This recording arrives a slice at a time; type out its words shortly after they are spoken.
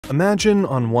Imagine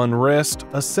on one wrist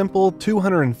a simple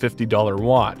 $250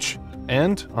 watch,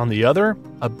 and on the other,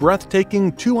 a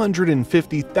breathtaking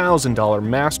 $250,000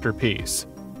 masterpiece.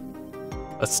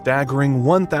 A staggering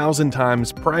 1,000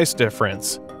 times price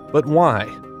difference. But why?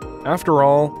 After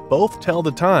all, both tell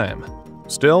the time.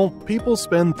 Still, people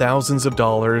spend thousands of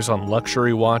dollars on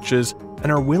luxury watches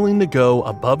and are willing to go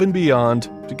above and beyond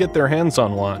to get their hands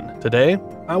on one. Today,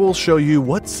 I will show you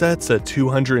what sets a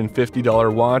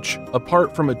 $250 watch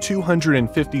apart from a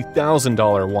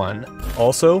 $250,000 one.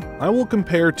 Also, I will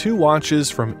compare two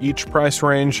watches from each price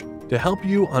range to help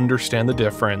you understand the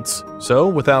difference. So,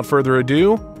 without further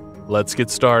ado, let's get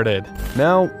started.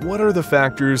 Now, what are the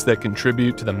factors that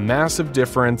contribute to the massive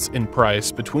difference in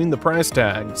price between the price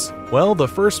tags? Well, the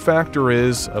first factor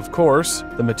is, of course,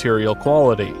 the material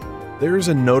quality. There's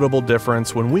a notable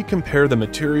difference when we compare the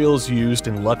materials used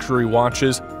in luxury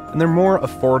watches and their more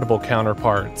affordable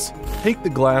counterparts. Take the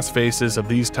glass faces of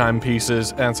these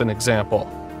timepieces as an example.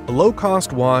 A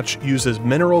low-cost watch uses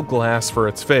mineral glass for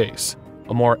its face,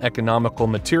 a more economical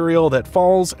material that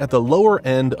falls at the lower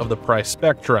end of the price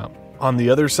spectrum. On the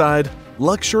other side,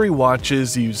 luxury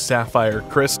watches use sapphire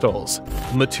crystals,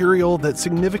 a material that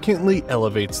significantly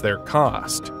elevates their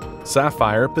cost.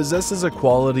 Sapphire possesses a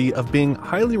quality of being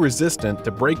highly resistant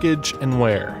to breakage and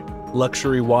wear.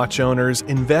 Luxury watch owners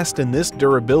invest in this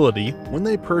durability when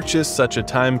they purchase such a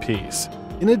timepiece.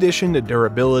 In addition to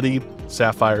durability,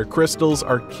 sapphire crystals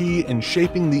are key in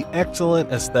shaping the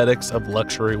excellent aesthetics of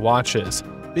luxury watches,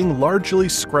 being largely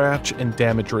scratch and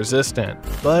damage resistant.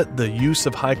 But the use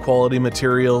of high-quality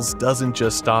materials doesn't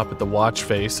just stop at the watch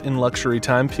face in luxury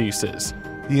timepieces.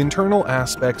 The internal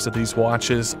aspects of these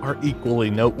watches are equally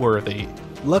noteworthy.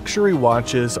 Luxury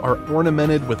watches are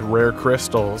ornamented with rare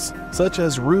crystals, such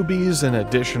as rubies and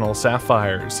additional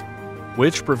sapphires,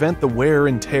 which prevent the wear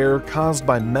and tear caused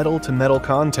by metal-to-metal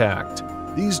contact.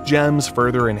 These gems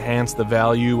further enhance the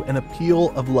value and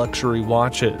appeal of luxury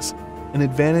watches, an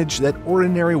advantage that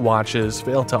ordinary watches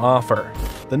fail to offer.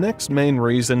 The next main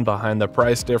reason behind the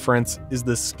price difference is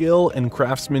the skill and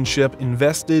craftsmanship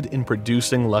invested in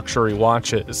producing luxury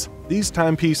watches. These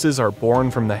timepieces are born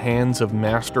from the hands of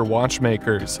master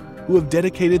watchmakers who have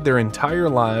dedicated their entire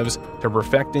lives to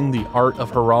perfecting the art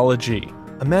of horology.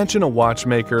 Imagine a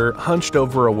watchmaker hunched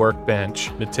over a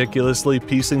workbench, meticulously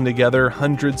piecing together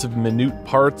hundreds of minute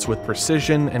parts with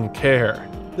precision and care.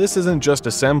 This isn't just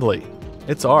assembly.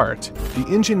 It's art. The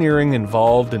engineering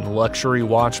involved in luxury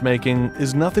watchmaking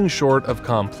is nothing short of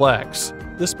complex.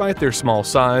 Despite their small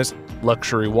size,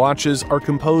 luxury watches are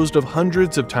composed of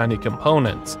hundreds of tiny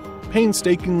components,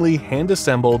 painstakingly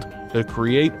hand-assembled to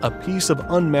create a piece of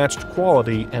unmatched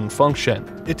quality and function.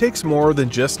 It takes more than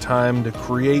just time to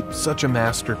create such a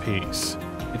masterpiece.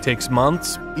 It takes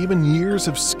months, even years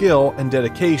of skill and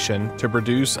dedication to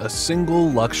produce a single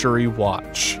luxury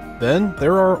watch. Then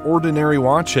there are ordinary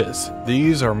watches.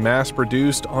 These are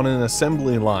mass-produced on an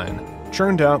assembly line,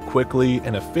 churned out quickly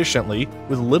and efficiently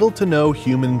with little to no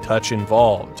human touch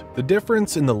involved. The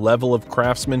difference in the level of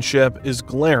craftsmanship is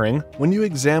glaring when you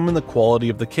examine the quality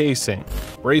of the casing,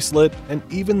 bracelet, and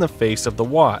even the face of the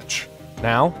watch.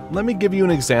 Now, let me give you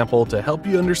an example to help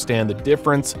you understand the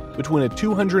difference between a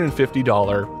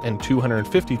 $250 and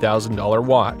 $250,000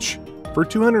 watch. For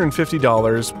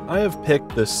 $250, I have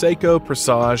picked the Seiko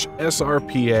Presage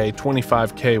SRPA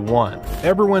 25K1.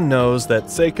 Everyone knows that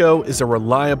Seiko is a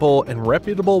reliable and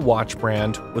reputable watch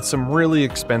brand with some really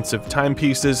expensive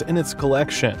timepieces in its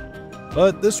collection.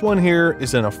 But this one here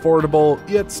is an affordable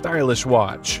yet stylish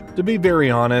watch. To be very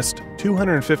honest,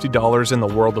 $250 in the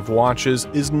world of watches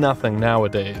is nothing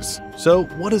nowadays. So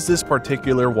what does this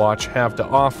particular watch have to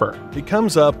offer? It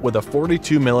comes up with a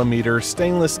 42mm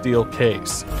stainless steel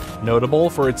case, notable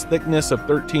for its thickness of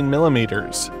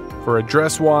 13mm. For a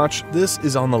dress watch, this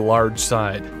is on the large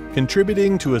side,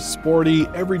 contributing to a sporty,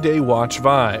 everyday watch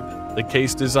vibe. The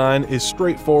case design is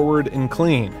straightforward and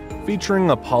clean, featuring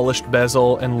a polished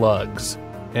bezel and lugs,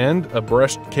 and a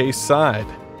brushed case side.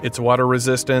 Its water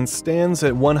resistance stands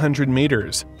at 100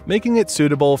 meters, making it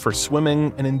suitable for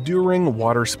swimming and enduring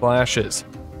water splashes.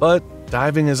 But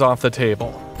diving is off the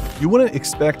table. You wouldn't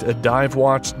expect a dive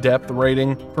watch depth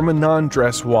rating from a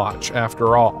non-dress watch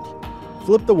after all.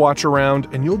 Flip the watch around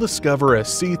and you'll discover a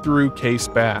see-through case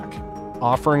back,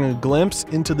 offering a glimpse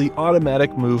into the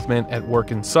automatic movement at work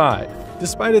inside.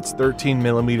 Despite its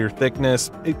 13mm thickness,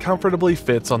 it comfortably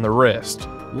fits on the wrist,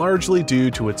 largely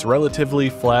due to its relatively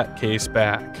flat case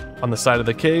back. On the side of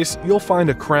the case, you'll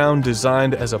find a crown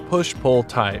designed as a push-pull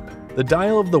type. The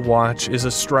dial of the watch is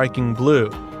a striking blue,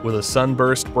 with a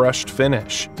sunburst brushed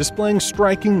finish, displaying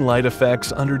striking light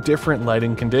effects under different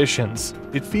lighting conditions.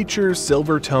 It features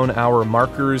silver tone hour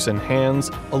markers and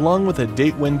hands, along with a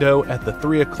date window at the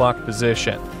 3 o'clock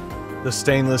position. The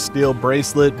stainless steel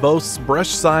bracelet boasts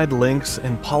brushed side links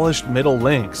and polished middle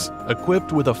links,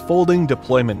 equipped with a folding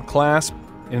deployment clasp.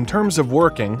 In terms of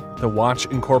working, the watch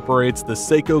incorporates the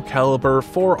Seiko caliber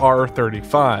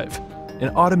 4R35, an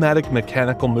automatic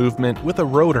mechanical movement with a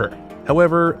rotor.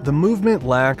 However, the movement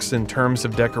lacks in terms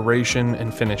of decoration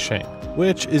and finishing,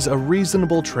 which is a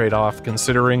reasonable trade-off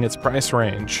considering its price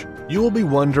range. You will be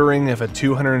wondering if a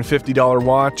 $250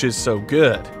 watch is so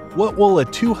good. What will a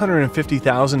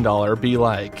 $250,000 be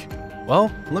like?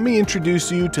 Well, let me introduce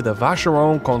you to the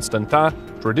Vacheron Constantin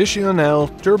Traditionnel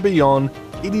Tourbillon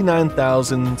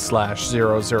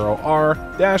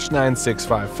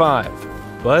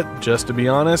 89000R-9655. But just to be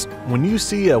honest, when you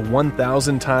see a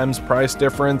 1,000 times price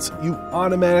difference, you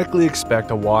automatically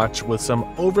expect a watch with some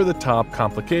over-the-top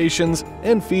complications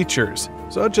and features,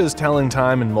 such as telling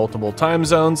time in multiple time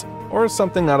zones or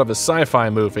something out of a sci-fi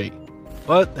movie.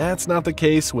 But that's not the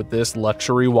case with this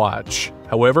luxury watch.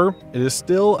 However, it is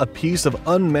still a piece of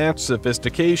unmatched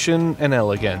sophistication and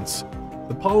elegance.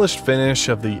 The polished finish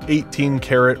of the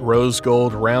 18-karat rose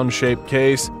gold round-shaped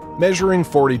case, measuring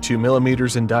 42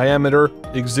 millimeters in diameter,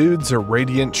 exudes a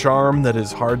radiant charm that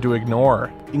is hard to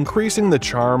ignore. Increasing the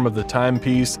charm of the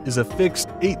timepiece is a fixed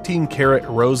 18-karat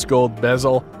rose gold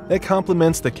bezel that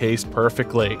complements the case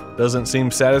perfectly. Doesn't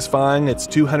seem satisfying its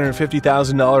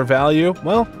 $250,000 value?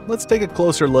 Well, let's take a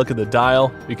closer look at the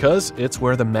dial, because it's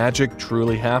where the magic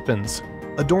truly happens.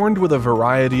 Adorned with a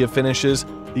variety of finishes,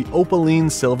 the opaline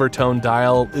silver tone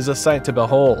dial is a sight to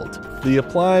behold. The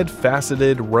applied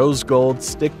faceted rose gold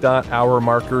stick dot hour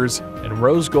markers and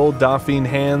rose gold Dauphine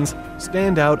hands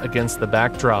stand out against the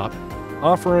backdrop,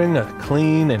 offering a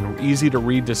clean and easy to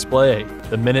read display.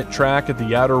 The minute track at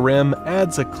the outer rim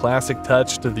adds a classic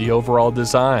touch to the overall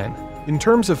design. In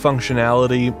terms of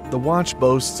functionality, the watch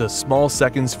boasts a small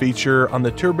seconds feature on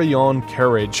the tourbillon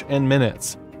carriage and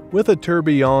minutes, with a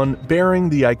tourbillon bearing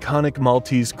the iconic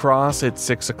Maltese cross at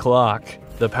 6 o'clock.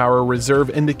 The power reserve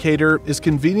indicator is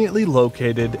conveniently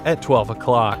located at 12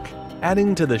 o'clock.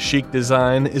 Adding to the chic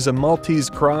design is a Maltese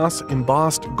cross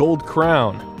embossed gold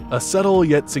crown, a subtle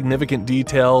yet significant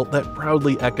detail that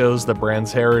proudly echoes the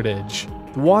brand's heritage.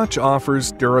 The watch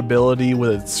offers durability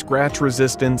with its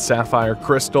scratch-resistant sapphire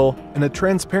crystal and a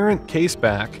transparent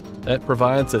caseback that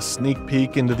provides a sneak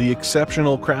peek into the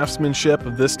exceptional craftsmanship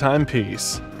of this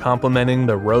timepiece. Complementing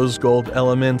the rose gold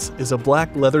elements is a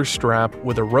black leather strap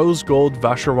with a rose gold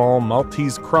Vacheron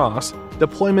Maltese cross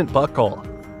deployment buckle,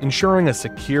 ensuring a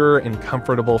secure and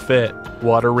comfortable fit.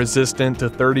 Water resistant to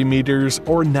 30 meters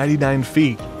or 99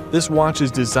 feet, this watch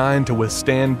is designed to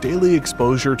withstand daily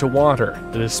exposure to water.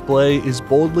 The display is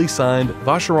boldly signed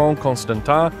Vacheron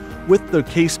Constantin with the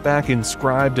caseback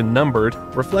inscribed and numbered,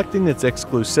 reflecting its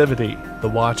exclusivity. The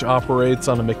watch operates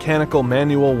on a mechanical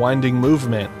manual winding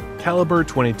movement, caliber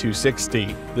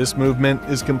 2260. This movement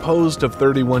is composed of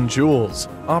 31 jewels,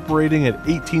 operating at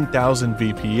 18,000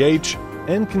 VPH,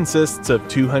 and consists of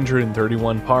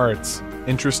 231 parts.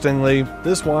 Interestingly,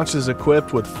 this watch is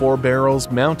equipped with 4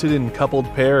 barrels mounted in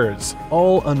coupled pairs,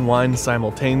 all unwind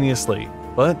simultaneously,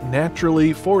 but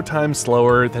naturally 4 times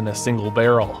slower than a single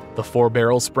barrel. The 4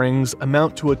 barrel springs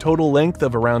amount to a total length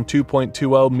of around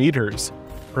 2.20 meters,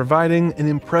 providing an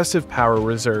impressive power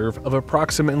reserve of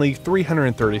approximately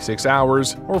 336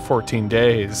 hours or 14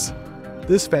 days.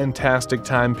 This fantastic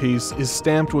timepiece is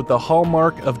stamped with the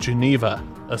hallmark of Geneva,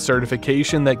 a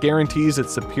certification that guarantees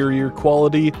its superior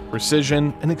quality,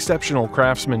 precision, and exceptional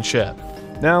craftsmanship.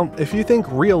 Now, if you think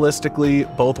realistically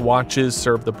both watches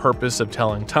serve the purpose of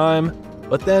telling time,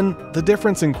 but then the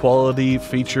difference in quality,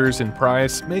 features, and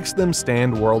price makes them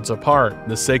stand worlds apart.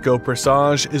 The Seiko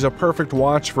Presage is a perfect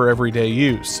watch for everyday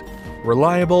use.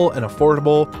 Reliable and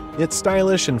affordable, yet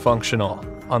stylish and functional.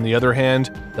 On the other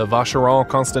hand, the Vacheron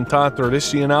Constantin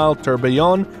Traditionnel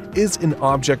Tourbillon is an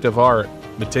object of art,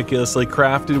 meticulously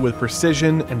crafted with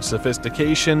precision and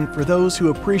sophistication for those who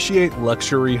appreciate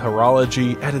luxury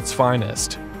horology at its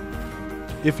finest.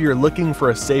 If you're looking for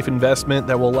a safe investment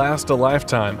that will last a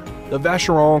lifetime, the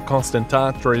Vacheron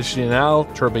Constantin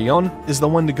Traditionnel Tourbillon is the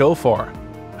one to go for.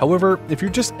 However, if you're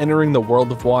just entering the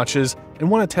world of watches and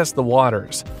want to test the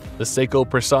waters, the Seiko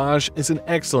Presage is an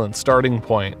excellent starting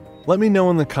point. Let me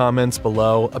know in the comments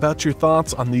below about your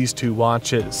thoughts on these two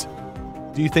watches.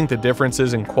 Do you think the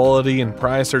differences in quality and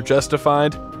price are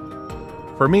justified?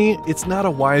 For me, it's not a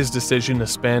wise decision to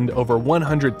spend over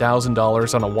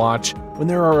 $100,000 on a watch when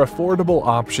there are affordable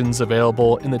options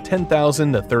available in the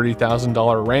 $10,000 to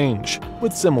 $30,000 range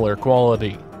with similar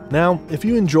quality. Now, if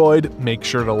you enjoyed, make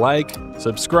sure to like,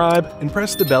 subscribe, and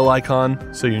press the bell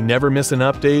icon so you never miss an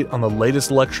update on the latest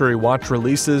luxury watch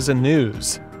releases and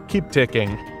news. Keep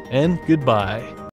ticking, and goodbye.